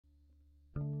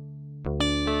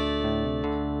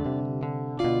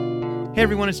Hey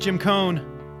everyone, it's Jim Cohn.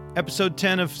 Episode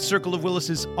 10 of Circle of Willis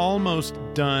is almost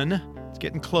done. It's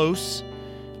getting close.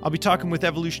 I'll be talking with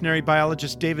evolutionary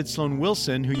biologist David Sloan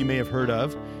Wilson, who you may have heard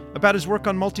of, about his work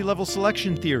on multi-level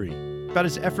selection theory, about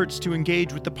his efforts to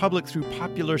engage with the public through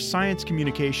popular science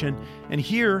communication, and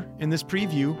here, in this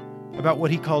preview, about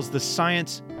what he calls the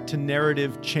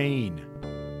science-to-narrative chain.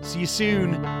 See you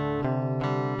soon.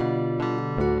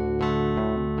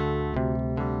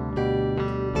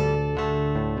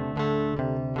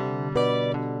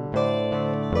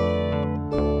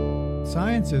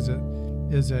 Science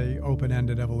is a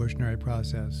open-ended evolutionary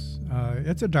process.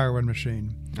 It's a Darwin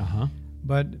machine.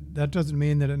 But that doesn't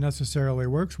mean that it necessarily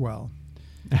works well.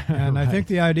 And right. I think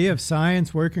the idea of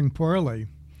science working poorly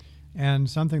and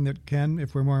something that can,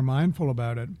 if we're more mindful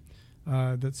about it,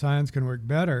 that science can work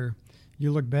better,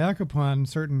 you look back upon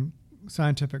certain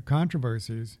scientific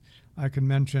controversies. I can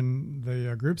mention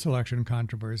the group selection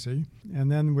controversy.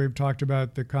 And then we've talked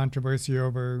about the controversy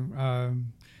over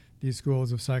these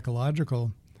schools of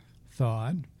psychological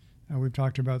thought. We've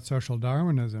talked about social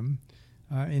Darwinism.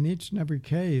 In each and every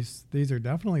case, these are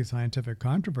definitely scientific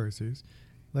controversies.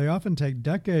 They often take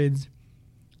decades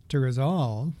to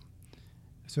resolve,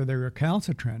 so they're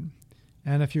recalcitrant.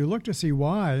 And if you look to see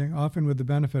why, often with the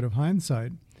benefit of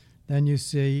hindsight, then you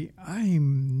see,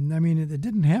 it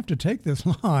didn't have to take this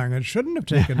long. It shouldn't have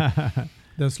taken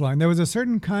this long. There was a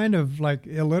certain kind of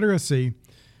illiteracy,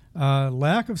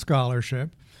 lack of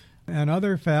scholarship, and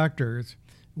other factors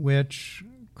which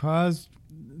caused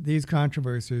these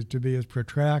controversies to be as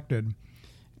protracted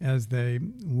as they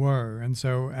were. And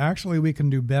so actually we can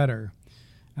do better.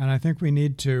 And I think we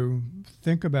need to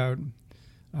think about,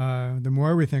 the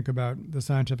more we think about the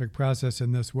scientific process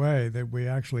in this way, that we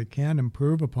actually can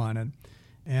improve upon it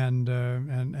and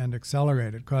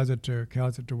accelerate it, cause it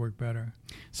to work better.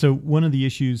 So one of the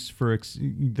issues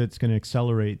that's going to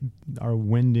accelerate our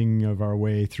wending of our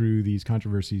way through these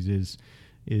controversies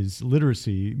is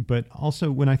literacy. But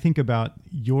also when I think about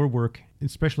your work,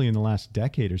 especially in the last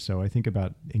decade or so, I think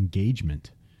about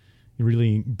engagement,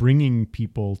 really bringing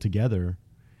people together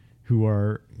who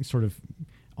are sort of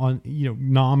on,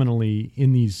 nominally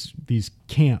in these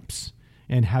camps,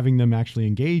 and having them actually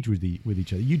engage with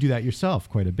each other. You do that yourself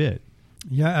quite a bit.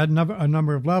 Yeah, at a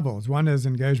number of levels. One is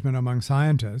engagement among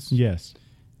scientists. Yes.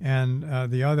 And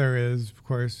the other is, of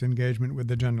course, engagement with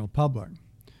the general public,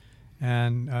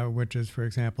 and which is, for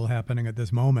example, happening at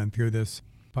this moment through this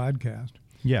podcast.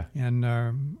 Yeah. And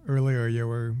earlier you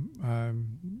were,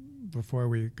 before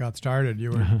we got started,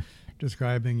 you were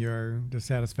describing your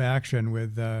dissatisfaction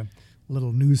with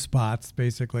little news spots,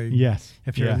 basically. Yes.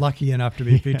 If you're lucky enough to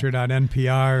be featured on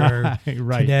NPR or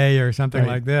right. Today or something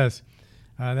like this.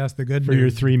 That's the good news. For your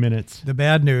 3 minutes. The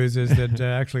bad news is that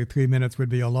actually 3 minutes would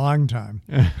be a long time.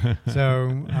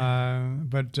 So,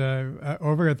 but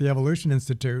over at the Evolution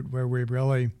Institute, where we've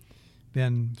really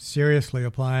been seriously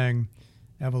applying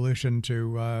evolution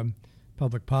to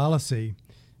public policy,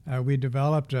 we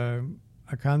developed a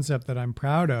concept that I'm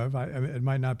proud of. It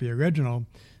might not be original,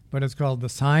 but it's called the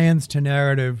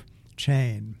science-to-narrative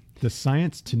chain. The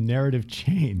science-to-narrative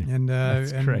chain. And,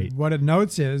 That's great. And what it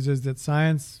notes is that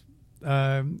science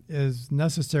is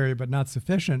necessary but not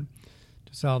sufficient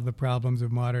to solve the problems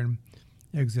of modern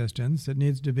existence. It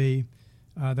needs to be,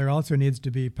 there also needs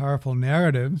to be powerful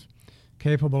narratives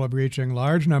capable of reaching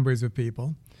large numbers of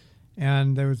people,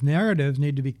 and those narratives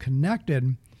need to be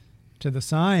connected to the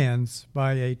science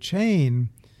by a chain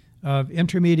of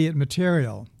intermediate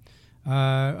material,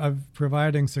 of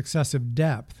providing successive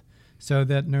depth, so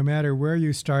that no matter where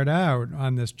you start out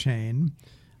on this chain,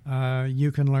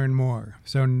 you can learn more.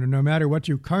 So no matter what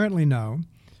you currently know,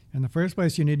 in the first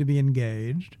place you need to be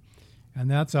engaged, and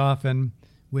that's often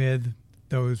with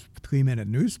those 3-minute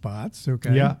news spots,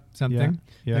 something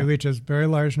that reaches very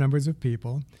large numbers of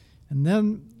people. And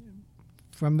then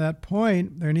from that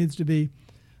point, there needs to be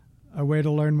a way to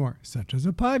learn more, such as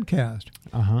a podcast.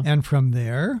 And from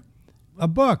there, a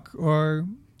book or...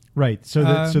 Right, so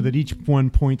that each one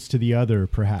points to the other,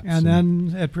 perhaps. And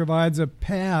then it provides a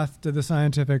path to the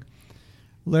scientific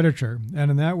literature.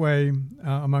 And in that way,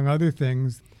 among other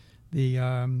things, the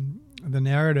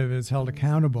narrative is held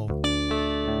accountable.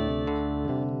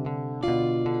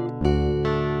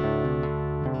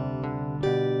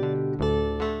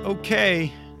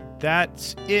 Okay,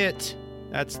 that's it.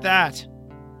 That's that.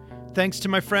 Thanks to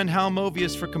my friend Hal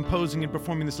Movius for composing and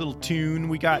performing this little tune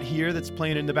we got here that's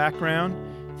playing in the background.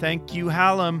 Thank you,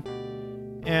 Hallam.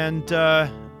 And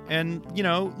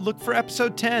look for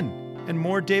episode 10 and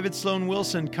more David Sloan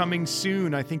Wilson coming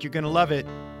soon. I think you're going to love it.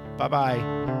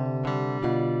 Bye-bye.